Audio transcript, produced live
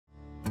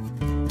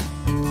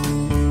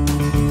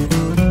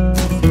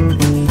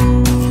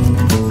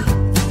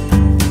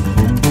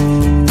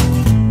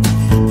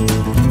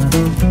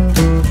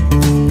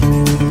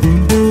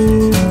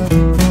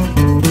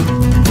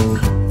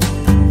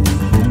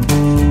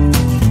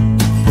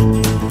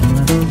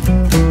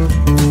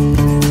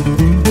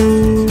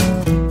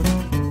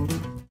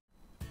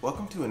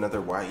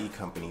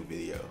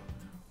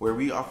where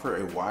we offer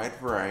a wide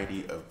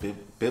variety of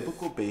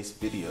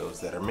biblical-based videos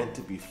that are meant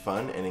to be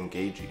fun and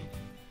engaging.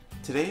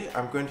 Today,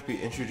 I'm going to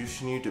be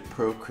introducing you to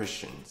Pro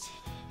Christians.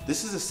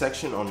 This is a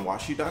section on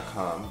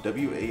WASHYE.com,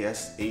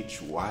 WASHYE.com,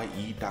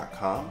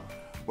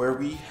 where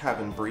we have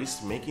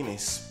embraced making a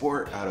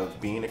sport out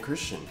of being a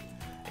Christian.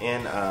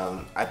 And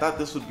I thought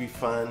this would be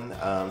fun.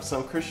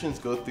 Some Christians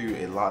go through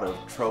a lot of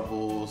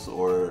troubles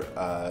or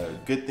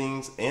good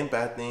things and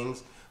bad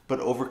things,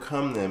 but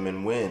overcome them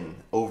and win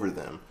over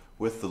them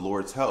with the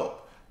Lord's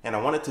help. And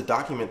I wanted to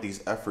document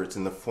these efforts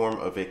in the form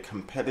of a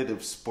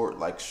competitive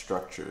sport-like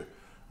structure.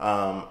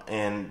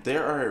 And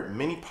there are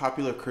many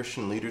popular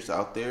Christian leaders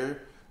out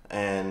there,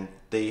 and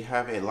they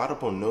have a lot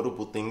of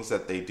notable things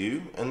that they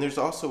do. And there's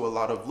also a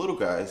lot of little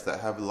guys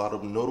that have a lot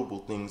of notable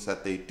things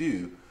that they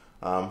do,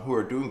 who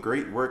are doing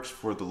great works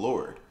for the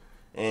Lord.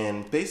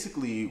 And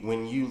basically,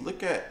 when you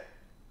look at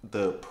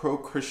the Pro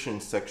Christian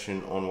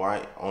section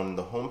on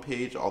the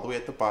homepage, all the way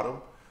at the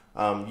bottom,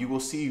 you will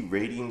see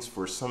ratings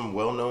for some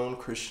well-known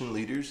Christian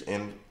leaders,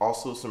 and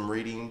also some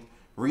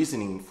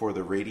reasoning for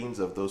the ratings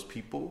of those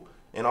people,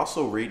 and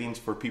also ratings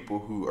for people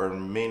who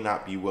may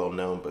not be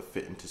well-known but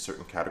fit into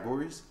certain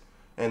categories.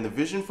 And the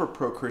vision for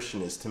Pro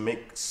Christian is to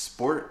make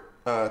sport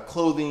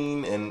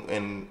clothing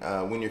and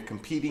when you're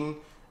competing.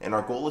 And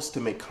our goal is to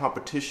make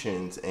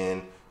competitions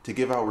and to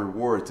give out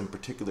rewards in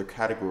particular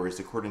categories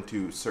according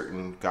to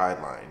certain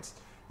guidelines.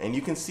 And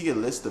you can see a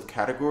list of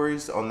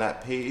categories on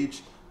that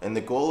page. And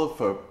the goal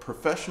of a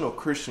professional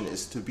Christian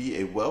is to be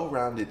a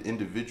well-rounded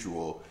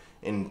individual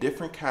in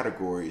different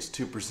categories,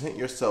 to present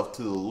yourself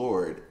to the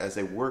Lord as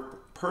a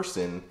work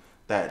person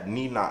that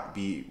need not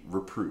be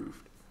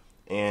reproved.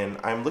 And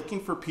I'm looking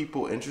for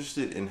people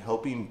interested in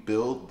helping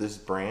build this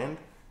brand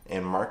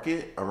and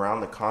market around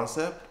the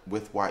concept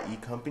with YE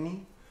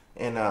Company.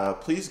 And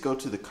please go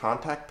to the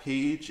contact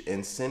page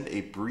and send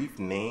a brief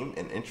name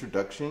and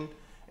introduction,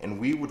 and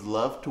we would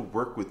love to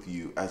work with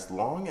you as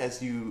long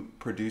as you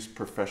produce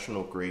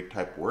professional grade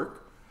type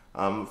work.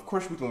 Of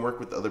course, we can work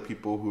with other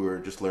people who are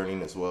just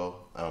learning as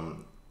well.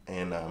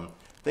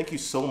 Thank you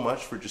so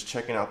much for just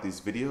checking out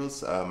these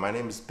videos. My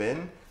name is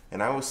Ben,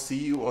 and I will see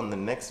you on the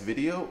next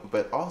video.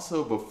 But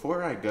also,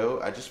 before I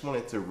go, I just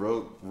wanted to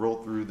roll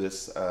through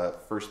this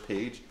first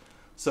page.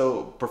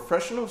 So,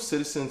 Professional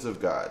Citizens of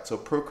God. So,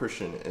 Pro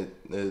Christian,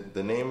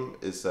 the name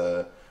is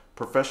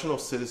Professional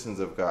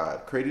Citizens of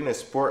God, creating a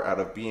sport out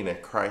of being a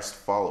Christ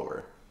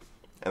follower.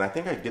 And I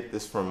think I get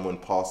this from when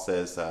Paul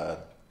says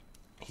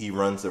he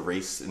runs a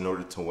race in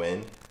order to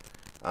win.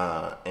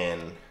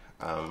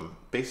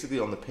 Basically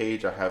on the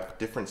page, I have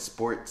different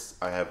sports.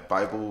 I have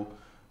Bible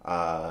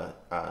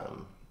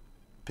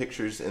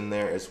pictures in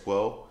there as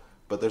well.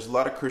 But there's a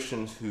lot of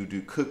Christians who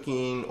do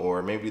cooking,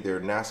 or maybe they're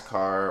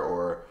NASCAR,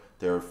 or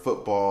they're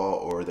football,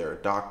 or they're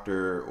a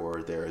doctor,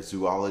 or they're a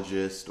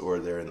zoologist, or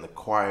they're in the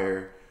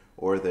choir,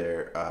 or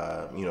they're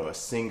a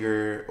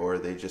singer, or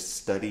they just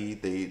study.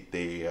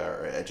 They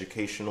are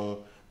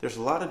educational. There's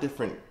a lot of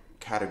different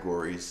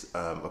categories.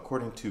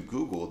 According to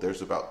Google,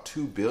 there's about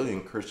 2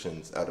 billion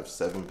Christians out of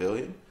 7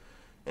 billion.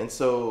 And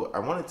so I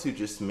wanted to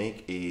just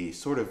make a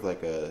sort of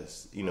like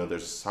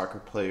there's soccer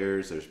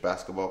players, there's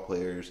basketball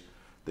players,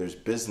 there's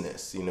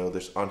business,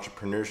 there's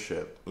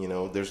entrepreneurship,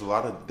 there's a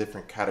lot of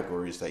different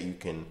categories that you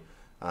can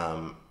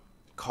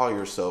call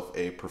yourself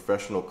a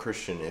professional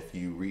Christian if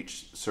you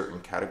reach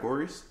certain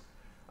categories.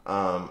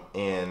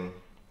 And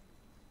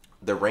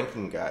the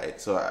ranking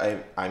guide. So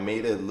I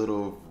made a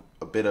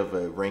bit of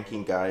a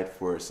ranking guide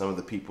for some of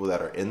the people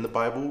that are in the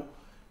Bible.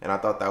 And I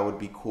thought that would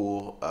be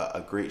cool,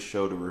 a great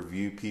show to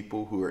review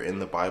people who are in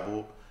the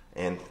Bible,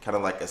 and kind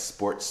of like a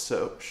sports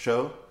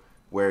show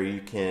where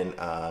you can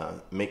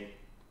make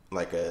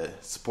like a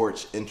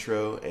sports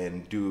intro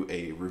and do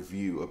a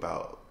review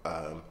about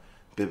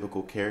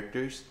biblical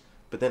characters.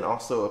 But then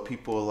also a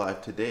people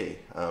alive today.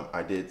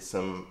 I did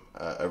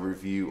a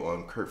review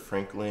on Kurt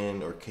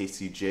Franklin or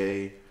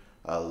KCJ,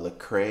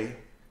 Lecrae,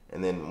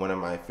 and then one of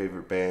my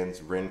favorite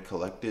bands, Ren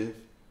Collective.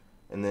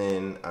 And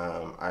then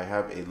I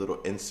have a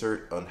little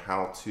insert on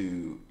how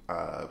to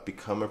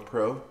become a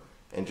pro.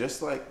 And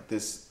just like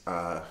this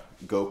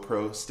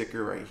GoPro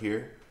sticker right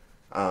here,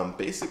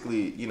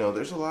 basically,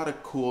 there's a lot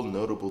of cool,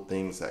 notable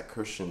things that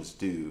Christians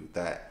do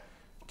that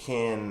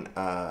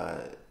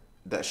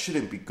that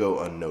shouldn't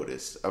go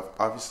unnoticed.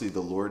 Obviously, the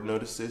Lord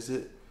notices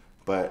it,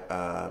 but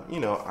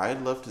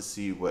I'd love to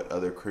see what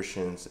other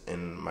Christians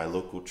in my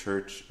local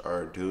church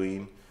are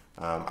doing.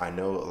 I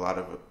know a lot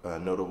of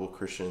notable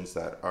Christians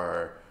that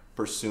are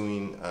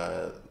pursuing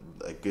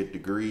good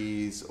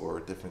degrees or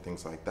different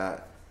things like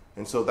that.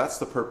 And so that's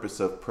the purpose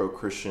of Pro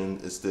Christian,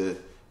 is to,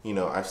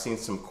 I've seen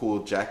some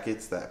cool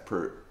jackets that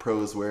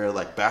pros wear,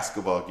 like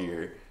basketball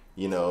gear,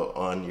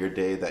 on your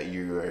day that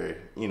you are,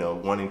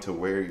 wanting to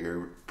wear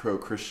your Pro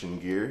Christian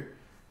gear,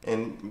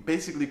 and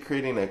basically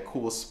creating a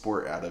cool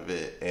sport out of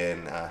it,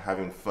 and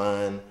having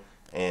fun,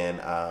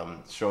 and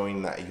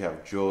showing that you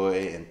have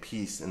joy and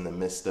peace in the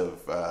midst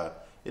of,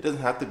 it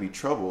doesn't have to be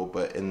trouble,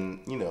 but in,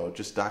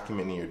 just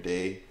documenting your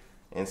day.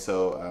 And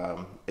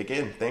so,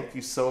 again, thank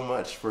you so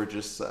much for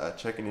just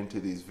checking into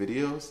these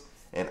videos.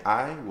 And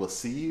I will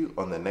see you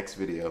on the next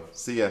video.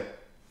 See ya.